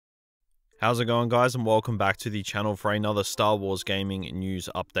How's it going, guys, and welcome back to the channel for another Star Wars gaming news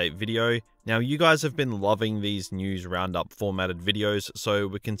update video. Now, you guys have been loving these news roundup formatted videos, so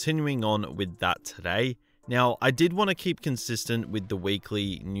we're continuing on with that today. Now, I did want to keep consistent with the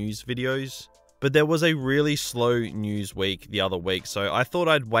weekly news videos, but there was a really slow news week the other week, so I thought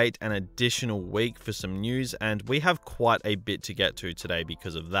I'd wait an additional week for some news, and we have quite a bit to get to today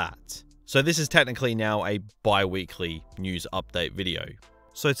because of that. So this is technically now a bi-weekly news update video.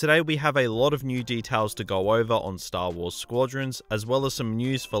 So today we have a lot of new details to go over on Star Wars Squadrons, as well as some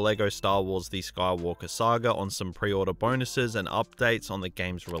news for LEGO Star Wars The Skywalker Saga on some pre-order bonuses and updates on the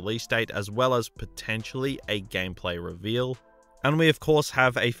game's release date, as well as potentially a gameplay reveal. And we of course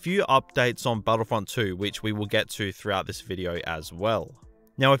have a few updates on Battlefront 2, which we will get to throughout this video as well.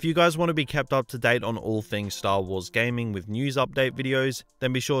 Now, if you guys want to be kept up to date on all things Star Wars gaming with news update videos,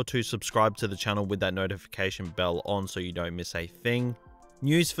 then be sure to subscribe to the channel with that notification bell on so you don't miss a thing.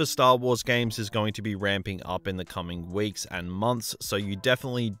 News for Star Wars games is going to be ramping up in the coming weeks and months, so you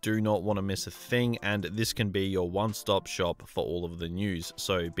definitely do not want to miss a thing, and this can be your one-stop shop for all of the news,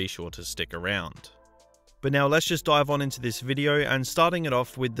 so be sure to stick around. But now let's just dive on into this video, and starting it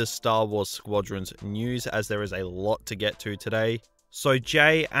off with the Star Wars Squadrons news, as there is a lot to get to today. So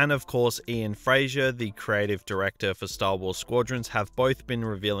Jay and of course Ian Fraser, the creative director for Star Wars Squadrons, have both been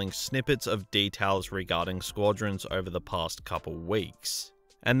revealing snippets of details regarding Squadrons over the past couple weeks.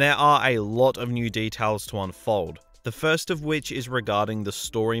 And there are a lot of new details to unfold, the first of which is regarding the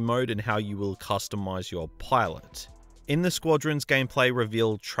story mode and how you will customize your pilot. In the Squadrons gameplay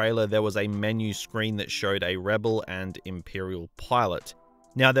reveal trailer, there was a menu screen that showed a Rebel and Imperial pilot.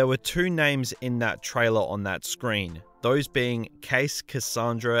 Now, there were two names in that trailer on that screen, those being Case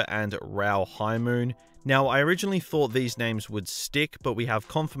Cassandra and Rao High Moon. Now, I originally thought these names would stick, but we have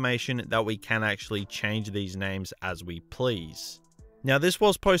confirmation that we can actually change these names as we please. Now, this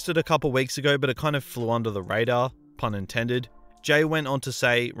was posted a couple weeks ago, but it kind of flew under the radar, pun intended. Jay went on to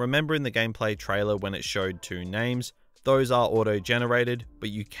say, remember in the gameplay trailer when it showed two names, those are auto-generated, but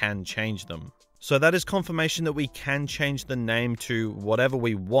you can change them. So that is confirmation that we can change the name to whatever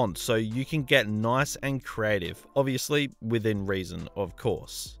we want, so you can get nice and creative, obviously within reason, of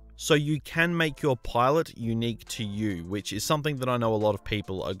course. So you can make your pilot unique to you, which is something that I know a lot of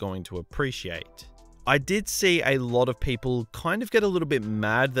people are going to appreciate. I did see a lot of people kind of get a little bit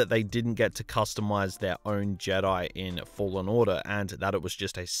mad that they didn't get to customize their own Jedi in Fallen Order and that it was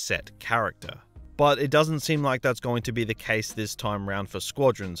just a set character. But it doesn't seem like that's going to be the case this time round for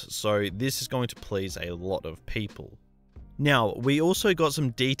Squadrons, so this is going to please a lot of people. Now, we also got some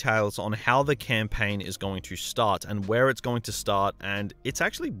details on how the campaign is going to start and where it's going to start, and it's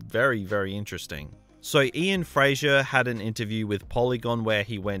actually very, very interesting. So Ian Fraser had an interview with Polygon where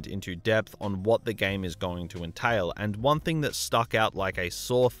he went into depth on what the game is going to entail, and one thing that stuck out like a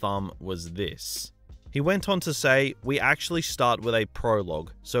sore thumb was this. He went on to say, we actually start with a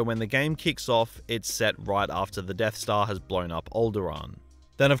prologue, so when the game kicks off, it's set right after the Death Star has blown up Alderaan.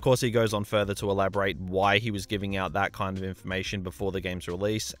 Then of course he goes on further to elaborate why he was giving out that kind of information before the game's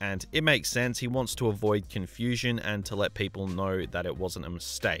release, and it makes sense. He wants to avoid confusion and to let people know that it wasn't a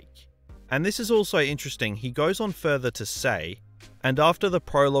mistake. And this is also interesting, he goes on further to say, and after the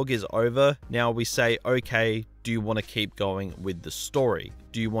prologue is over, now we say, okay, do you want to keep going with the story?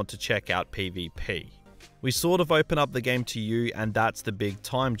 Do you want to check out PvP? We sort of open up the game to you, and that's the big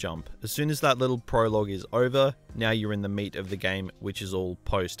time jump. As soon as that little prologue is over, now you're in the meat of the game, which is all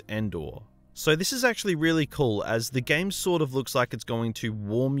post-Endor. So this is actually really cool, as the game sort of looks like it's going to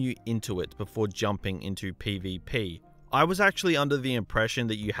warm you into it before jumping into PvP. I was actually under the impression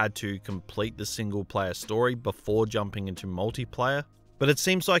that you had to complete the single player story before jumping into multiplayer, but it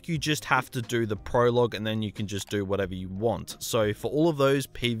seems like you just have to do the prologue and then you can just do whatever you want. So for all of those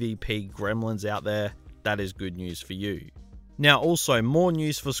PvP gremlins out there, that is good news for you. Now also, more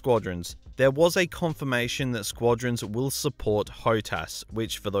news for Squadrons. There was a confirmation that Squadrons will support HOTAS,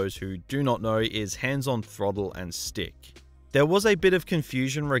 which for those who do not know is hands on throttle and stick. There was a bit of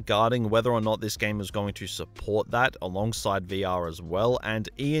confusion regarding whether or not this game is going to support that alongside VR as well, and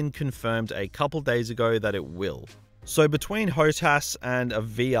Ian confirmed a couple days ago that it will. So between HOTAS and a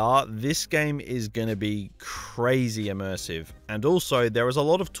VR, this game is going to be crazy immersive. And also, there is a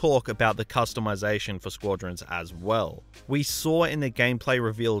lot of talk about the customization for Squadrons as well. We saw in the gameplay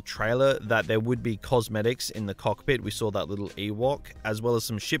reveal trailer that there would be cosmetics in the cockpit. We saw that little Ewok, as well as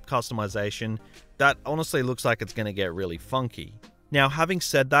some ship customization. That honestly looks like it's going to get really funky. Now, having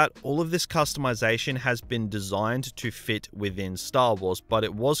said that, all of this customization has been designed to fit within Star Wars, but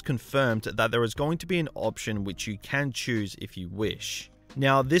it was confirmed that there is going to be an option which you can choose if you wish.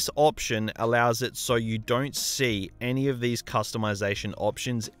 Now, this option allows it so you don't see any of these customization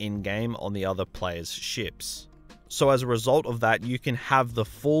options in-game on the other players' ships. So as a result of that, you can have the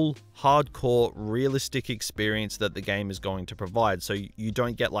full, hardcore, realistic experience that the game is going to provide, so you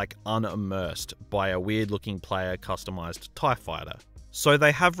don't get like unimmersed by a weird-looking player customized TIE fighter. So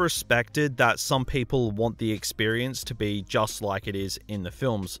they have respected that some people want the experience to be just like it is in the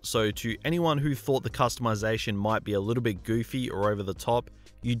films, so to anyone who thought the customization might be a little bit goofy or over the top,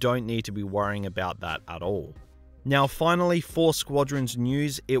 you don't need to be worrying about that at all. Now finally, for Squadrons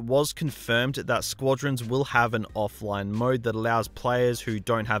news, it was confirmed that Squadrons will have an offline mode that allows players who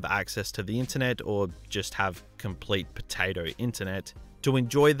don't have access to the internet or just have complete potato internet to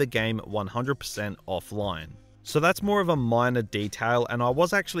enjoy the game 100% offline. So that's more of a minor detail, and I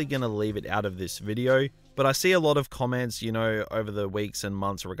was actually going to leave it out of this video, but I see a lot of comments, you know, over the weeks and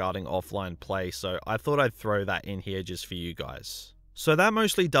months regarding offline play, so I thought I'd throw that in here just for you guys. So that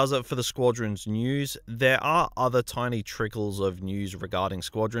mostly does it for the Squadrons news. There are other tiny trickles of news regarding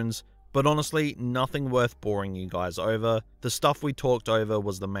Squadrons, but honestly, nothing worth boring you guys over. The stuff we talked over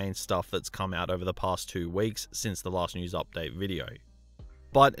was the main stuff that's come out over the past 2 weeks since the last news update video.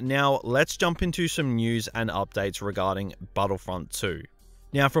 But now let's jump into some news and updates regarding Battlefront 2.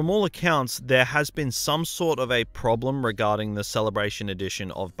 Now, from all accounts, there has been some sort of a problem regarding the Celebration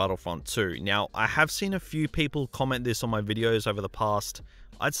Edition of Battlefront 2. Now, I have seen a few people comment this on my videos over the past,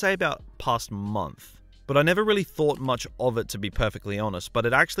 I'd say about past month. But I never really thought much of it, to be perfectly honest. But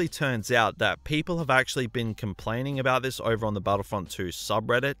it actually turns out that people have actually been complaining about this over on the Battlefront 2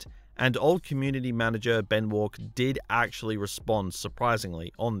 subreddit. And old community manager Ben Walk did actually respond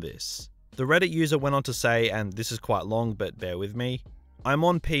surprisingly on this. The Reddit user went on to say, and this is quite long, but bear with me, "I'm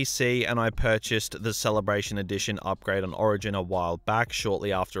on PC and I purchased the Celebration Edition upgrade on Origin a while back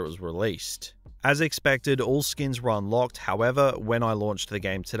shortly after it was released. As expected, all skins were unlocked. However, when I launched the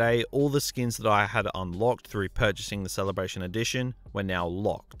game today, all the skins that I had unlocked through purchasing the Celebration Edition were now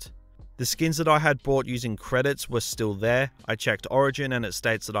locked. The skins that I had bought using credits were still there. I checked Origin and it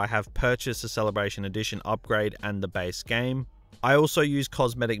states that I have purchased the Celebration Edition upgrade and the base game. I also use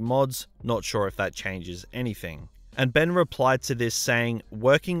cosmetic mods, not sure if that changes anything." And Ben replied to this saying,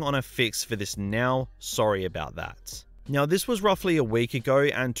 "Working on a fix for this now, sorry about that." Now, this was roughly a week ago,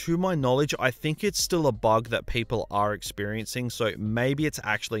 and to my knowledge, I think it's still a bug that people are experiencing, so maybe it's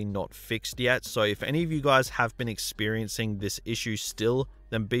actually not fixed yet. So if any of you guys have been experiencing this issue still,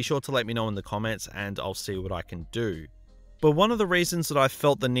 then be sure to let me know in the comments and I'll see what I can do. But one of the reasons that I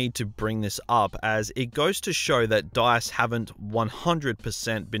felt the need to bring this up, as it goes to show that DICE haven't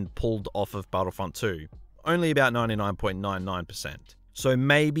 100% been pulled off of Battlefront 2. Only about 99.99%. So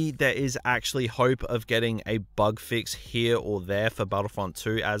maybe there is actually hope of getting a bug fix here or there for Battlefront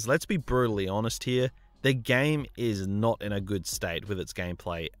 2, as let's be brutally honest here, the game is not in a good state with its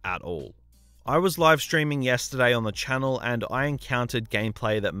gameplay at all. I was live streaming yesterday on the channel and I encountered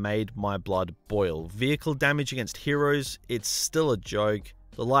gameplay that made my blood boil. Vehicle damage against heroes, it's still a joke.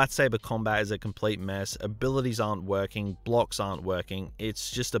 The lightsaber combat is a complete mess, abilities aren't working, blocks aren't working, it's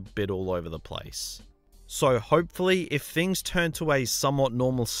just a bit all over the place. So hopefully, if things turn to a somewhat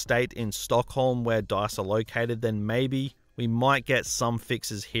normal state in Stockholm where DICE are located, then maybe we might get some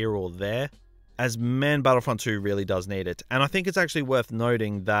fixes here or there. As man, Battlefront 2 really does need it. And I think it's actually worth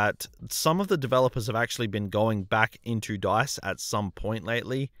noting that some of the developers have actually been going back into DICE at some point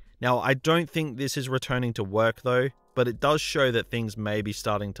lately. Now, I don't think this is returning to work though, but it does show that things may be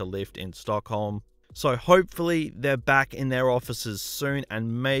starting to lift in Stockholm. So hopefully they're back in their offices soon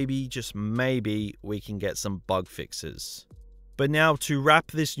and maybe, just maybe, we can get some bug fixes. But now to wrap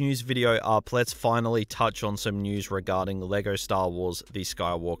this news video up, let's finally touch on some news regarding LEGO Star Wars The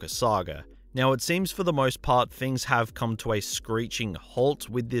Skywalker Saga. Now it seems for the most part things have come to a screeching halt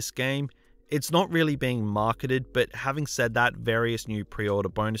with this game. It's not really being marketed, but having said that, various new pre-order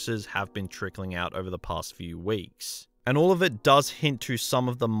bonuses have been trickling out over the past few weeks. And all of it does hint to some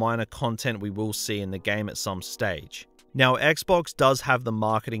of the minor content we will see in the game at some stage. Now, Xbox does have the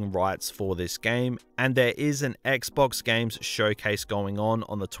marketing rights for this game, and there is an Xbox Games showcase going on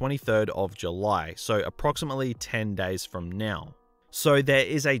the 23rd of July, so approximately 10 days from now. So there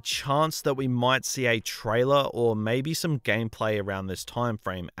is a chance that we might see a trailer or maybe some gameplay around this time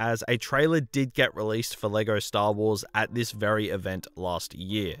frame, as a trailer did get released for LEGO Star Wars at this very event last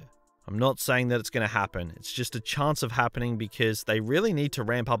year. I'm not saying that it's going to happen, it's just a chance of happening because they really need to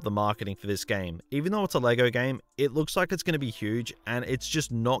ramp up the marketing for this game. Even though it's a LEGO game, it looks like it's going to be huge and it's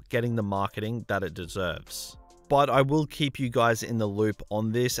just not getting the marketing that it deserves. But I will keep you guys in the loop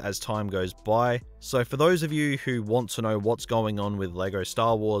on this as time goes by, so for those of you who want to know what's going on with LEGO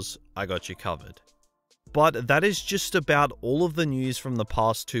Star Wars, I got you covered. But that is just about all of the news from the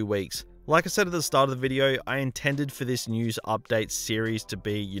past 2 weeks. Like I said at the start of the video, I intended for this news update series to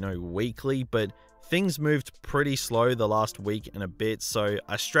be, weekly, but things moved pretty slow the last week and a bit, so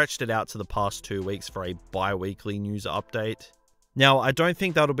I stretched it out to the past 2 weeks for a bi-weekly news update. Now, I don't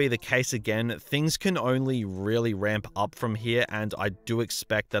think that'll be the case again. Things can only really ramp up from here, and I do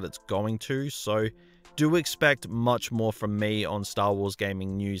expect that it's going to, so do expect much more from me on Star Wars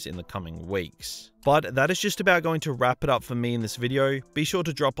gaming news in the coming weeks. But that is just about going to wrap it up for me in this video. Be sure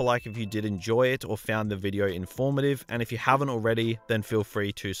to drop a like if you did enjoy it or found the video informative, and if you haven't already, then feel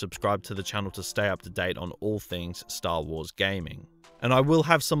free to subscribe to the channel to stay up to date on all things Star Wars gaming. And I will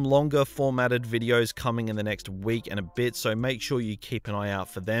have some longer formatted videos coming in the next week and a bit, so make sure you keep an eye out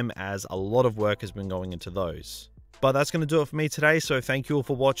for them, as a lot of work has been going into those. But that's going to do it for me today, so thank you all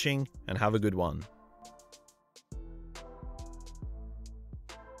for watching and have a good one.